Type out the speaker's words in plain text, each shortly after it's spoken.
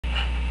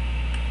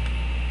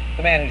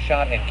The man who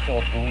shot and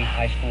killed Bowie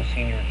High School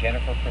senior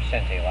Jennifer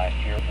Crecente last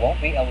year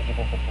won't be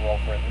eligible for parole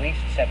for at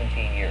least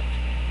 17 years.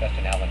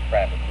 Justin Allen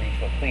Crabb agreed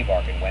to a plea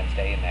bargain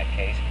Wednesday in that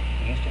case.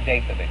 He used to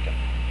date the victim.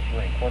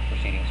 During court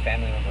proceedings,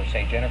 family members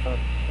say Jennifer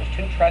was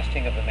too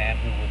trusting of the man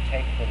who would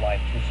take her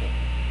life too soon.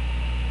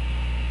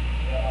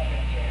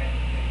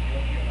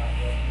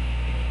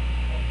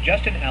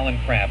 Justin Allen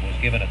Crabb was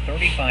given a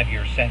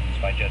 35-year sentence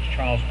by Judge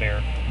Charles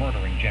Baer for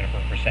murdering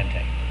Jennifer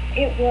Crecente.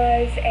 It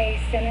was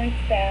a sentence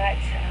that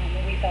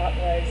we thought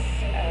was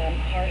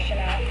harsh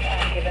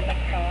enough given the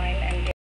crime and